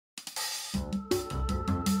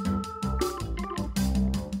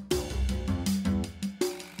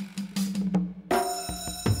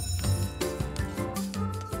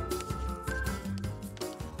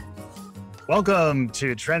Welcome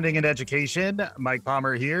to Trending in Education. Mike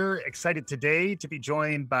Palmer here. Excited today to be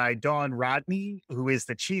joined by Dawn Rodney, who is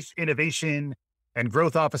the Chief Innovation and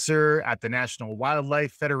Growth Officer at the National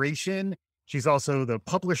Wildlife Federation. She's also the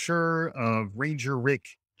publisher of Ranger Rick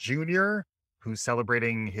Jr., who's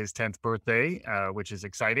celebrating his 10th birthday, which is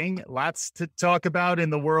exciting. Lots to talk about in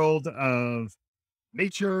the world of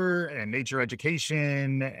nature and nature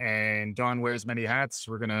education. And Dawn wears many hats.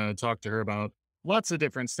 We're going to talk to her about lots of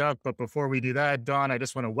different stuff. But before we do that, Dawn, I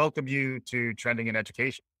just want to welcome you to Trending in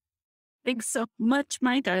Education. Thanks so much,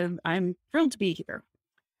 Mike. I'm thrilled to be here.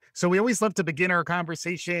 So we always love to begin our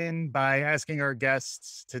conversation by asking our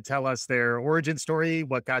guests to tell us their origin story,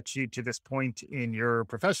 what got you to this point in your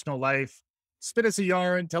professional life. Spin us a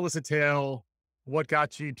yarn, tell us a tale. What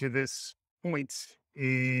got you to this point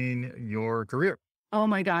in your career? Oh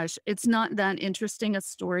my gosh, it's not that interesting a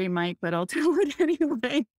story, Mike, but I'll tell it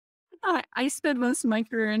anyway. I spent most of my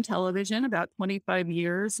career in television, about 25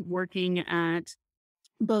 years, working at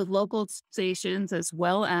both local stations as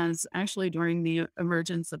well as actually during the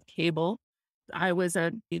emergence of cable. I was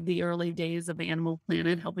at the early days of Animal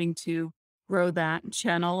Planet, helping to grow that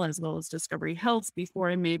channel as well as Discovery Health before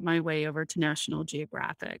I made my way over to National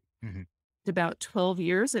Geographic. Mhm. About 12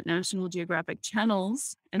 years at National Geographic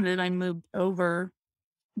Channels, and then I moved over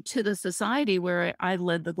to the society where I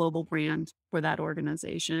led the global brand for that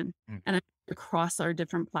organization. Mm. And I across our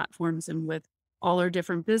different platforms and with all our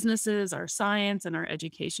different businesses, our science and our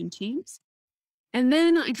education teams. And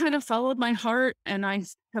then I kind of followed my heart, and I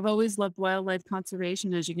have always loved wildlife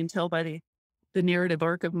conservation, as you can tell by the narrative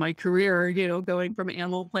arc of my career, going from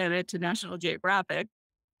Animal Planet to National Geographic.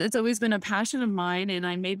 It's always been a passion of mine, and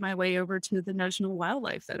I made my way over to the National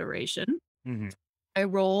Wildlife Federation. Mhm. My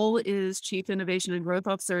role is Chief Innovation and Growth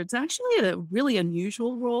Officer. It's actually a really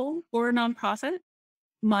unusual role for a nonprofit.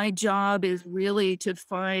 My job is really to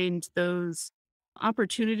find those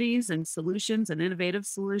opportunities and solutions and innovative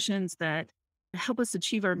solutions that help us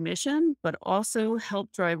achieve our mission, but also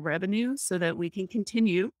help drive revenue so that we can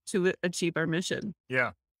continue to achieve our mission.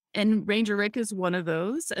 Yeah. And Ranger Rick is one of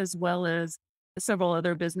those, as well as several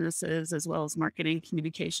other businesses, as well as marketing,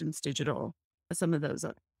 communications, digital. Some of those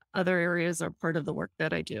other areas are part of the work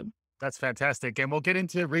that I do. That's fantastic. And we'll get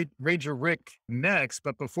into Ranger Rick next.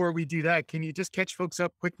 But before we do that, can you just catch folks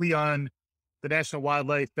up quickly on the National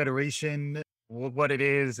Wildlife Federation, what it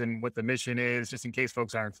is and what the mission is, just in case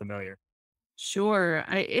folks aren't familiar? Sure.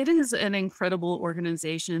 It is an incredible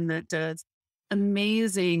organization that does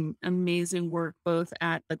amazing, amazing work, both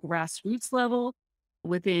at the grassroots level,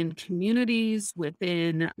 within communities,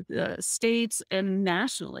 within the states, and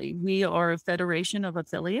nationally. We are a federation of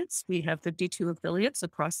affiliates. We have 52 affiliates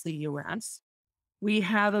across the US. We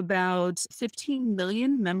have about 15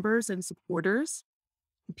 million members and supporters,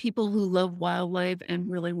 people who love wildlife and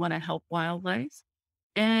really want to help wildlife.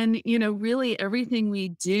 And, really everything we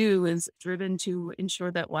do is driven to ensure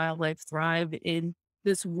that wildlife thrive in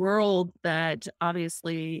this world that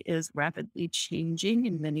obviously is rapidly changing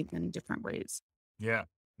in many, many different ways. Yeah,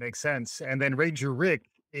 makes sense. And then Ranger Rick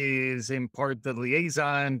is in part the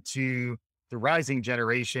liaison to the rising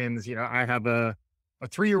generations. I have a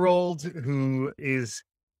 3-year-old who is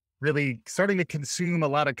really starting to consume a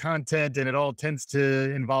lot of content, and it all tends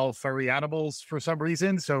to involve furry animals for some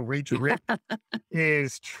reason. So Ranger Rick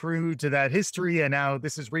is true to that history. And now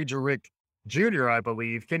this is Ranger Rick Jr., I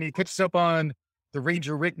believe. Can you catch us up on the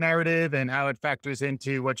Ranger Rick narrative and how it factors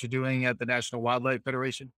into what you're doing at the National Wildlife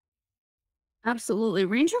Federation? Absolutely.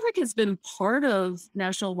 Ranger Rick has been part of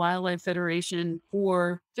National Wildlife Federation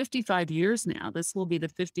for 55 years now. This will be the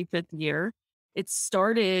 55th year. It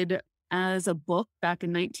started as a book back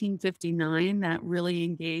in 1959 that really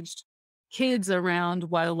engaged kids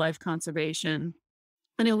around wildlife conservation.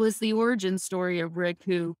 And it was the origin story of Rick,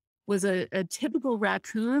 who was a typical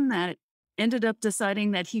raccoon that ended up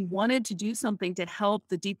deciding that he wanted to do something to help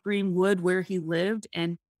the deep green wood where he lived,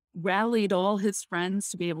 and rallied all his friends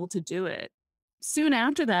to be able to do it. Soon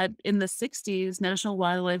after that, in the 60s, National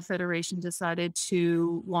Wildlife Federation decided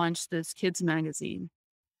to launch this kids magazine.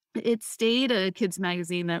 It stayed a kids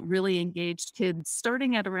magazine that really engaged kids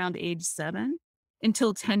starting at around age 7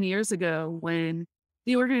 until 10 years ago, when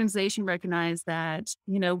the organization recognized that,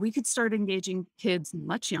 we could start engaging kids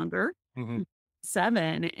much younger, Mhm.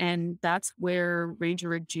 7. And that's where Ranger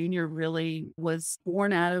Rick Jr. really was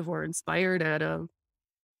born out of, or inspired out of.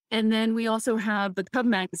 And then we also have the Cub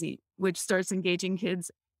magazine, which starts engaging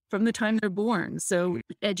kids from the time they're born. So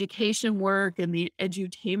education work and the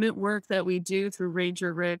edutainment work that we do through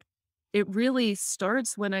Ranger Rick, it really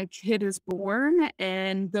starts when a kid is born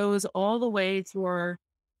and goes all the way through our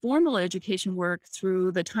formal education work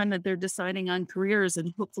through the time that they're deciding on careers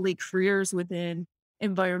and hopefully careers within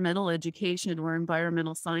environmental education or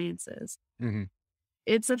environmental sciences. Hmm.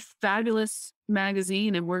 It's a fabulous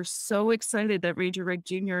magazine, and we're so excited that Ranger Rick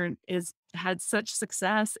Jr. is had such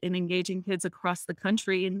success in engaging kids across the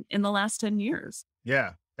country in the last 10 years.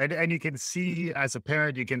 Yeah. And you can see as a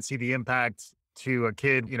parent, you can see the impact to a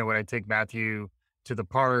kid, when I take Matthew to the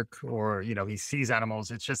park or, he sees animals,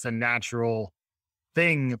 it's just a natural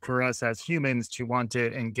thing for us as humans to want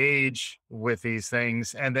to engage with these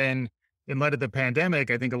things. And then in light of the pandemic,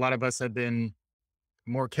 I think a lot of us have been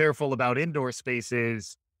more careful about indoor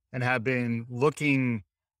spaces and have been looking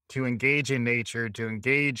to engage in nature, to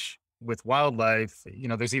engage with wildlife.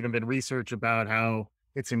 There's even been research about how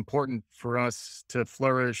it's important for us to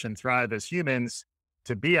flourish and thrive as humans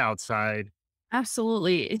to be outside.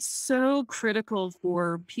 Absolutely. It's so critical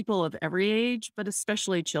for people of every age, but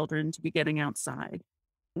especially children to be getting outside.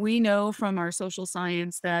 We know from our social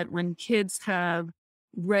science that when kids have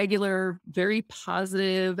regular, very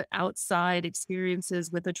positive outside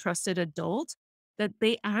experiences with a trusted adult, that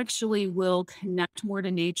they actually will connect more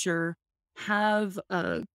to nature, have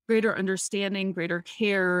a greater understanding, greater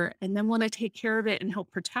care, and then want to take care of it and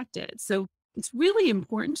help protect it. So it's really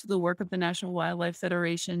important to the work of the National Wildlife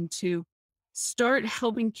Federation to start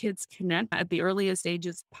helping kids connect at the earliest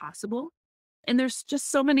ages possible. And there's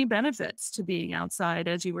just so many benefits to being outside,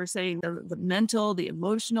 as you were saying, the mental, the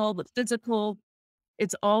emotional, the physical.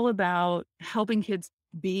 It's all about helping kids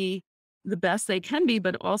be the best they can be,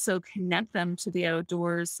 but also connect them to the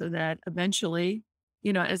outdoors so that eventually,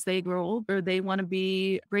 as they grow older, they want to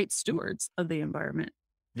be great stewards of the environment.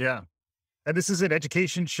 Yeah. And this is an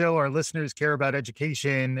education show. Our listeners care about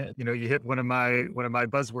education. You hit one of my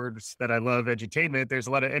buzzwords that I love, edutainment. There's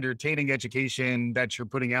a lot of entertaining education that you're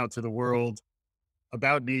putting out to the world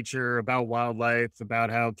about nature, about wildlife, about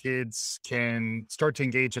how kids can start to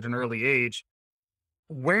engage at an early age.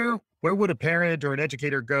 Where would a parent or an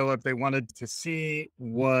educator go if they wanted to see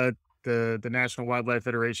what the National Wildlife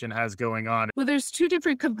Federation has going on? Well, there's two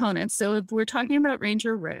different components. So if we're talking about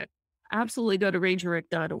Ranger Rick, absolutely go to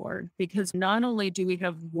rangerrick.org because not only do we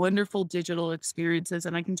have wonderful digital experiences,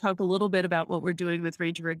 and I can talk a little bit about what we're doing with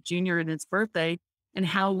Ranger Rick Jr. and his birthday and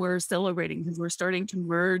how we're celebrating because we're starting to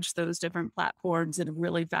merge those different platforms in a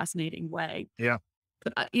really fascinating way. Yeah.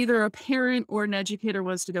 But either a parent or an educator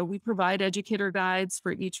wants to go, we provide educator guides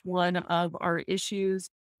for each one of our issues.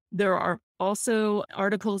 There are also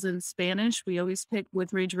articles in Spanish. We always pick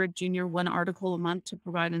with Ranger Rick Jr. one article a month to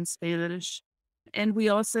provide in Spanish. And we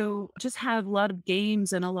also just have a lot of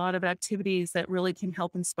games and a lot of activities that really can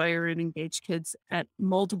help inspire and engage kids at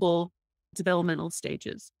multiple developmental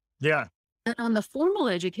stages. Yeah. And on the formal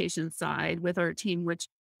education side with our team, which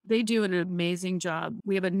they do an amazing job.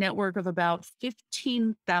 We have a network of about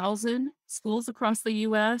 15,000 schools across the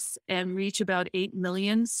US and reach about 8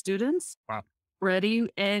 million students Wow. already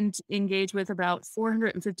and engage with about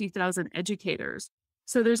 450,000 educators.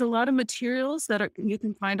 So there's a lot of materials that you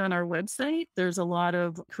can find on our website. There's a lot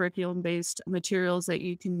of curriculum-based materials that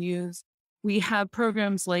you can use. We have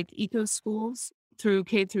programs like eco schools through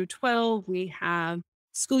K through 12. We have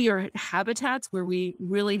schoolyard habitats where we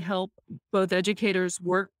really help both educators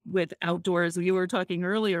work with outdoors. You were talking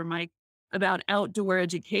earlier, Mike, about outdoor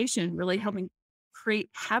education, really helping create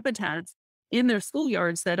habitats in their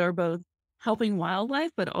schoolyards that are both helping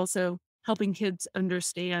wildlife, but also helping kids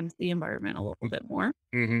understand the environment a little bit more.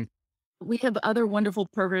 Hmm. We have other wonderful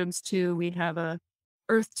programs too. We have a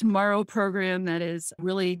Earth Tomorrow program that is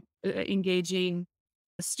really engaging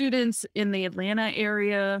students in the Atlanta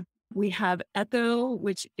area. We have ECHO,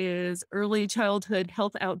 which is Early Childhood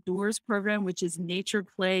Health Outdoors program, which is nature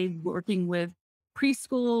play, working with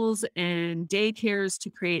preschools and daycares to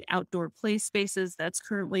create outdoor play spaces. That's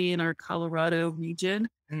currently in our Colorado region.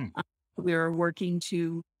 Mm. We are working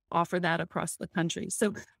to offer that across the country.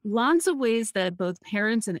 So lots of ways that both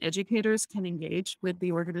parents and educators can engage with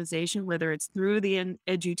the organization, whether it's through the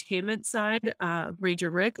edutainment side, Ranger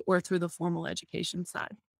Rick, or through the formal education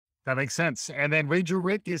side. That makes sense. And then Ranger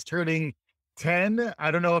Rick is turning 10.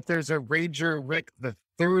 I don't know if there's a Ranger Rick the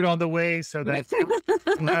third on the way, so that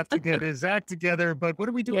he'll have to get his act together. But what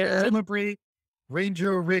are we doing to Yeah. celebrate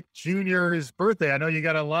Ranger Rick Jr.'s birthday? I know you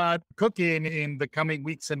got a lot cooking in the coming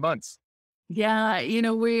weeks and months. Yeah,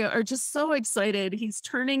 we are just so excited. He's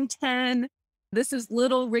turning 10. This is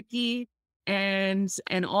little Ricky and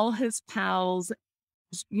all his pals.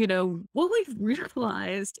 What we've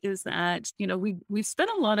realized is that, we've spent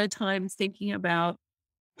a lot of time thinking about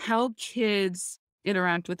how kids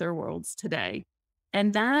interact with their worlds today.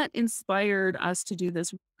 And that inspired us to do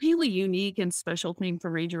this really unique and special thing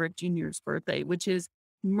for Ranger Rick Jr.'s birthday, which is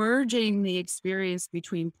merging the experience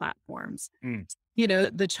between platforms. Mm,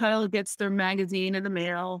 The child gets their magazine in the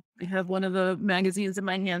mail. I have one of the magazines in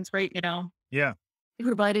my hands right now. yeah. We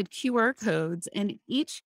provided QR codes, and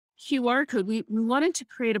each QR code, we wanted to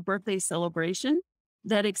create a birthday celebration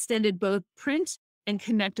that extended both print and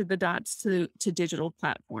connected the dots to digital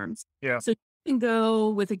platforms. Yeah. So you can go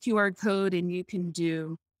with a QR code and you can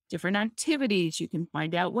do different activities. You can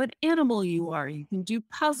find out what animal you are. You can do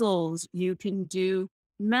puzzles. You can do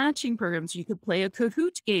matching programs. You could play a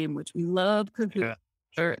Kahoot game, which we love Kahoot.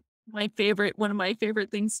 Yeah. Or one of my favorite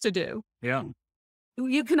things to do. Yeah.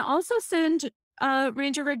 You can also send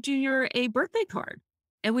Ranger Rick Jr. a birthday card.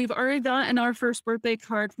 And we've already gotten our first birthday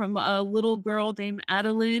card from a little girl named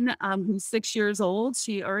Adeline, who's 6 years old.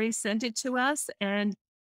 She already sent it to us. And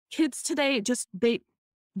kids today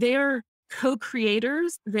they're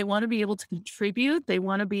co-creators. They want to be able to contribute. They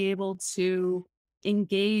want to be able to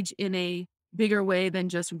engage in a bigger way than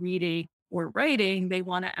just reading or writing. They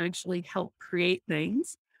want to actually help create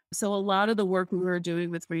things. So a lot of the work we were doing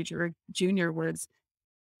with Ranger Rick Jr. was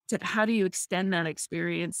to how do you extend that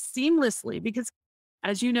experience seamlessly? Because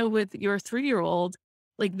as you know, with your 3-year-old,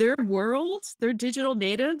 like their worlds, their digital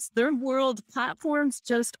natives, their world platforms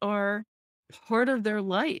just are part of their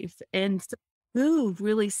life and move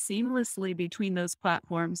really seamlessly between those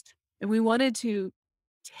platforms. And we wanted to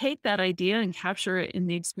take that idea and capture it in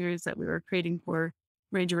the experience that we were creating for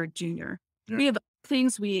Ranger Rick Jr. Yeah. We have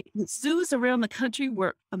zoos around the country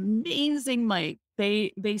were amazing, Mike.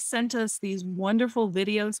 They sent us these wonderful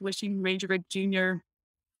videos wishing Ranger Rick Jr.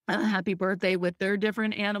 a happy birthday with their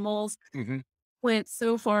different animals. Hmm. Went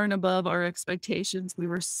so far and above our expectations. We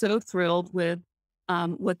were so thrilled with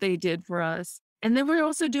what they did for us. And then we're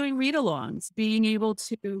also doing read alongs, being able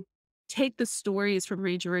to take the stories from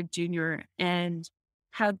Ranger Rick Jr. and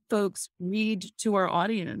have folks read to our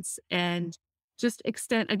audience and just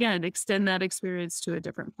extend that experience to a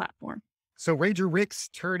different platform. So Ranger Rick's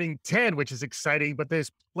turning 10, which is exciting, but there's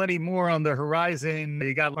plenty more on the horizon.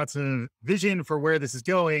 You got lots of vision for where this is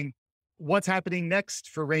going. What's happening next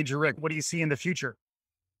for Ranger Rick? What do you see in the future?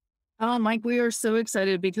 Mike, we are so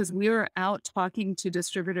excited because we are out talking to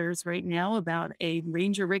distributors right now about a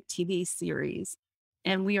Ranger Rick TV series.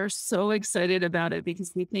 And we are so excited about it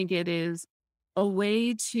because we think it is a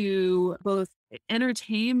way to both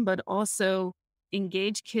entertain, but also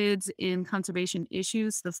engage kids in conservation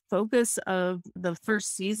issues. The focus of the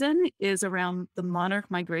first season is around the monarch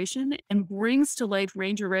migration and brings to life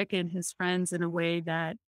Ranger Rick and his friends in a way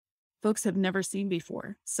that folks have never seen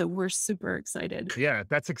before. So we're super excited. Yeah,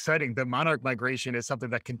 that's exciting. The monarch migration is something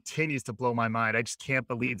that continues to blow my mind. I just can't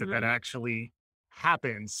believe that that Mhm. actually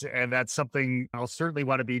happens. And that's something I'll certainly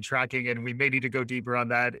want to be tracking. And we may need to go deeper on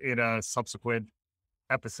that in a subsequent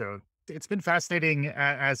episode. It's been fascinating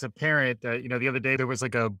as a parent. The other day there was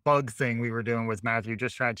like a bug thing we were doing with Matthew,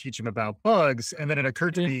 just trying to teach him about bugs. And then it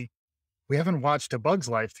occurred to Yeah. me, we haven't watched A Bug's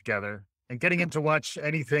Life together. And getting him to watch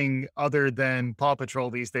anything other than Paw Patrol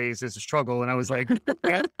these days is a struggle. And I was like,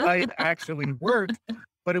 that might actually work.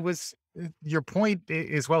 But it was your point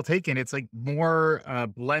is well taken. It's like more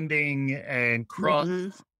blending and cross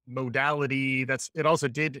Mhm. modality. It also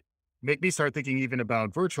did make me start thinking even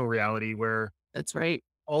about virtual reality, where That's right.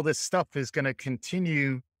 all this stuff is going to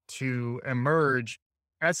continue to emerge.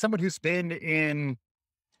 As someone who's been in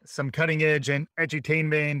some cutting edge and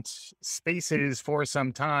edutainment spaces for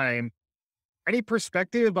some time, any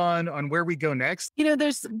perspective on where we go next?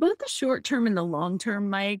 There's both the short term and the long term,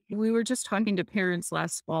 Mike. We were just talking to parents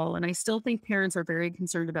last fall, and I still think parents are very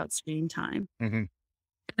concerned about screen time. Hmm.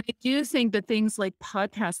 I do think that things like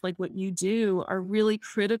podcasts, like what you do, are really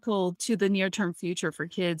critical to the near term future for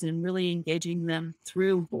kids and really engaging them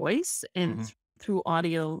through voice and Hmm. through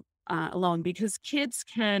audio alone, because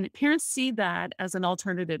parents see that as an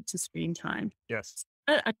alternative to screen time. Yes.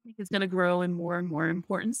 I think is going to grow in more and more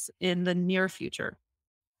importance in the near future.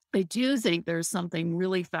 I do think there's something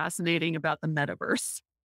really fascinating about the metaverse.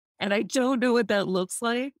 And I don't know what that looks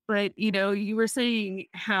like, but you were saying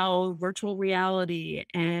how virtual reality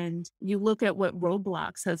and you look at what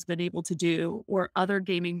Roblox has been able to do or other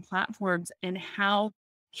gaming platforms and how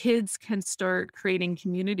kids can start creating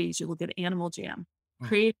communities. You look at Animal Jam, Mm.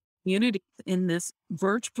 create communities in this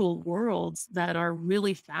virtual worlds that are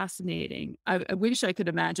really fascinating. I wish I could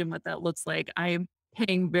imagine what that looks like. I'm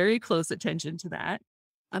paying very close attention to that.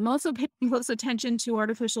 I'm also paying close attention to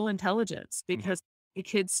artificial intelligence Mm. because the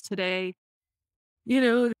kids today,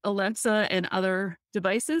 Alexa and other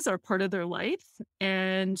devices are part of their life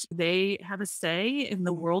and they have a say in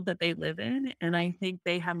the world that they live in. And I think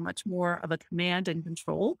they have much more of a command and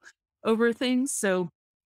control over things. So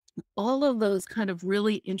all of those kind of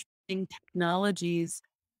really interesting technologies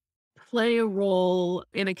play a role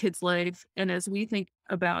in a kid's life. And as we think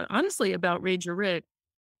about, honestly, about Ranger Rick,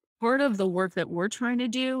 part of the work that we're trying to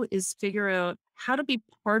do is figure out how to be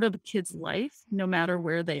part of a kid's life, no matter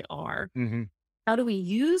where they are. Hmm. How do we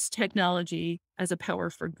use technology as a power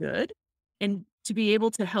for good and to be able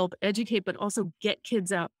to help educate, but also get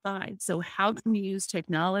kids outside? So, how can we use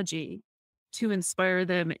technology to inspire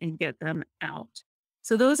them and get them out?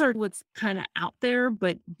 So, those are what's kind of out there,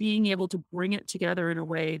 but being able to bring it together in a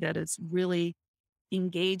way that is really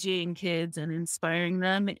engaging kids and inspiring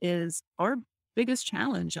them is our biggest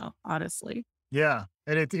challenge, honestly. Yeah.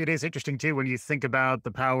 And it is interesting too when you think about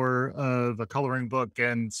the power of a coloring book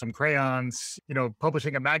and some crayons,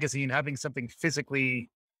 publishing a magazine, having something physically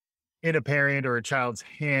in a parent or a child's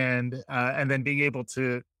hand, and then being able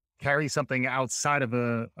to carry something outside of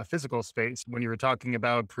a physical space. When you were talking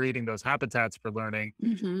about creating those habitats for learning,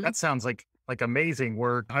 Hmm. that sounds like amazing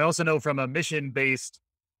work. I also know from a mission based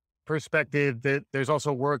perspective that there's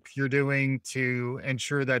also work you're doing to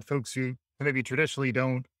ensure that folks who maybe traditionally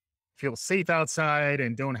don't feel safe outside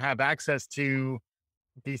and don't have access to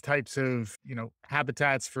these types of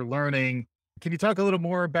habitats for learning. Can you talk a little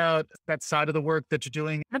more about that side of the work that you're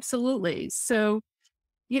doing? Absolutely. So,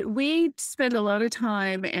 we spend a lot of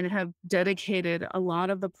time and have dedicated a lot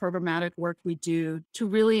of the programmatic work we do to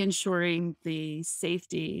really ensuring the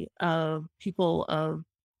safety of people of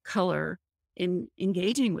color in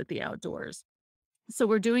engaging with the outdoors. So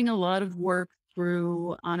we're doing a lot of work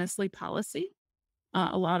through, honestly, policy.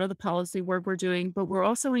 A lot of the policy work we're doing, but we're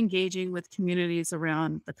also engaging with communities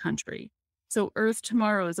around the country. So Earth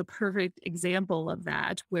Tomorrow is a perfect example of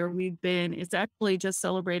that, where it's actually just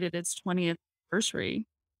celebrated its 20th anniversary,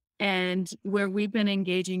 and where we've been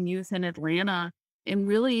engaging youth in Atlanta and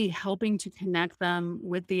really helping to connect them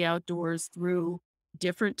with the outdoors through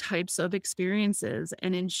different types of experiences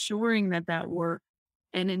and ensuring that that work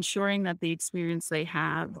and ensuring that the experience they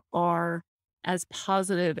have are as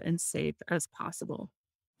positive and safe as possible.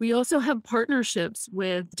 We also have partnerships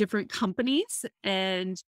with different companies,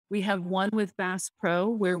 and we have one with Bass Pro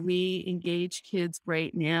where we engage kids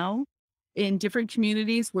right now in different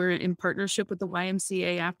communities. We're in partnership with the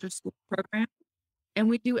YMCA after school program. And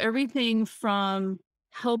we do everything from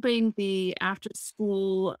helping the after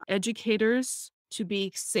school educators to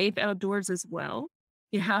be safe outdoors as well.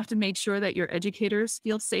 You have to make sure that your educators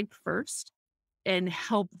feel safe first and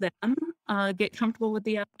help them get comfortable with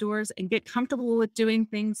the outdoors and get comfortable with doing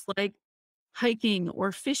things like hiking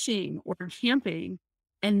or fishing or camping,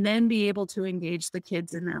 and then be able to engage the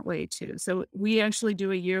kids in that way too. So we actually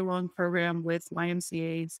do a year-long program with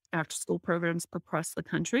YMCA's after school programs across the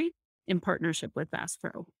country in partnership with Bass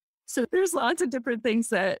Pro. So there's lots of different things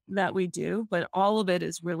that we do, but all of it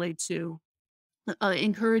is really to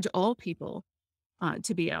encourage all people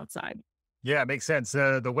to be outside. Yeah, it makes sense.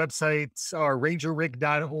 The websites are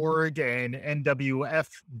rangerrig.org and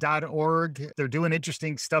nwf.org. They're doing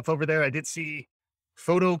interesting stuff over there. I did see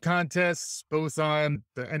photo contests both on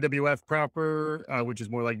the NWF proper, which is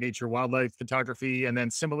more like nature wildlife photography, and then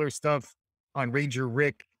similar stuff on Yeah.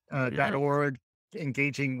 rangerrick.org,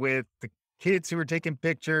 engaging with the kids who are taking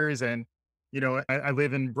pictures. And, I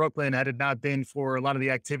live in Brooklyn. Had it not been for a lot of the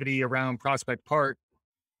activity around Prospect Park,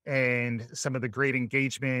 and some of the great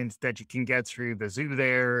engagement that you can get through the zoo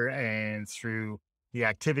there and through the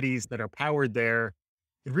activities that are powered there.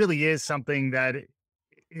 It really is something that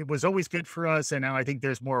it was always good for us. And now I think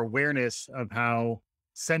there's more awareness of how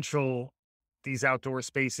central these outdoor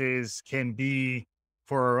spaces can be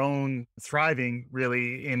for our own thriving,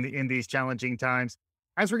 really, in these challenging times.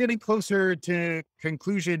 As we're getting closer to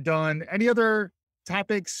conclusion, Don, any other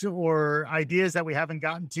topics or ideas that we haven't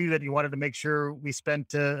gotten to that you wanted to make sure we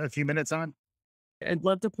spent a few minutes on? I'd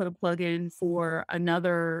love to put a plug in for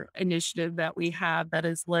another initiative that we have that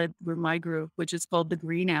is led through my group, which is called the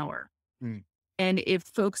Green Hour. Mm. And if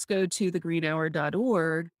folks go to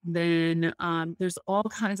thegreenhour.org, then there's all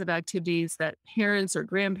kinds of activities that parents or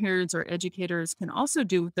grandparents or educators can also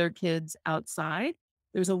do with their kids outside.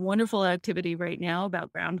 There's a wonderful activity right now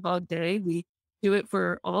about Groundhog Day. We do it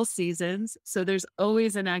for all seasons. So there's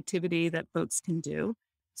always an activity that folks can do.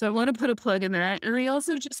 So I want to put a plug in that. And I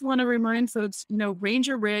also just want to remind folks,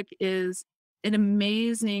 Ranger Rick is an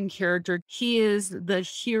amazing character. He is the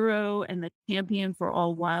hero and the champion for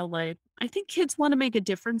all wildlife. I think kids want to make a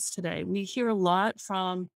difference today. We hear a lot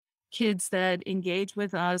from kids that engage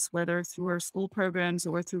with us, whether through our school programs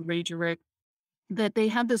or through Ranger Rick, that they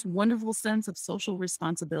have this wonderful sense of social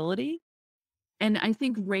responsibility. And I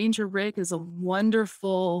think Ranger Rick is a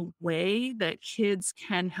wonderful way that kids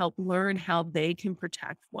can help learn how they can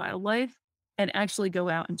protect wildlife and actually go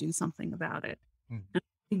out and do something about it. Mm.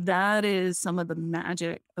 That is some of the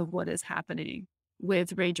magic of what is happening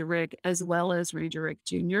with Ranger Rick, as well as Ranger Rick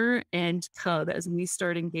Jr. and Cub, as we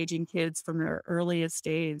start engaging kids from their earliest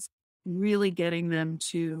days, really getting them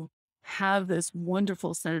to have this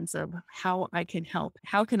wonderful sense of how I can help,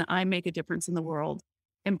 how can I make a difference in the world,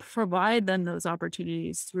 and provide them those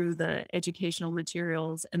opportunities through the educational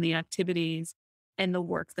materials and the activities and the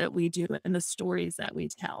work that we do and the stories that we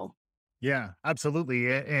tell. Yeah,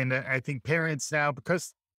 absolutely. And I think parents now,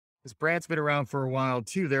 because this brand's been around for a while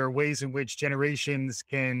too, there are ways in which generations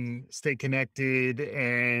can stay connected.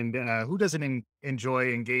 And who doesn't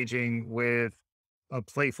enjoy engaging with a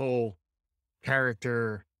playful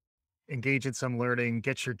character, engage in some learning,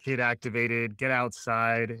 get your kid activated, get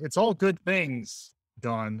outside? It's all good things,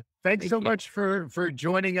 Dawn. Thanks Thank so you. much for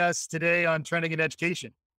joining us today on Trending in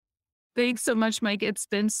Education. Thanks so much, Mike. It's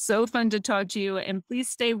been so fun to talk to you, and please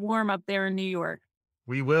stay warm up there in New York.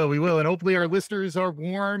 We will. And hopefully our listeners are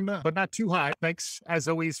warm, but not too hot. Thanks, as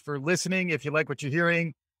always, for listening. If you like what you're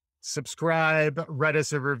hearing, subscribe, write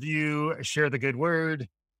us a review, share the good word.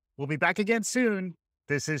 We'll be back again soon.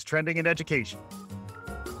 This is Trending in Education.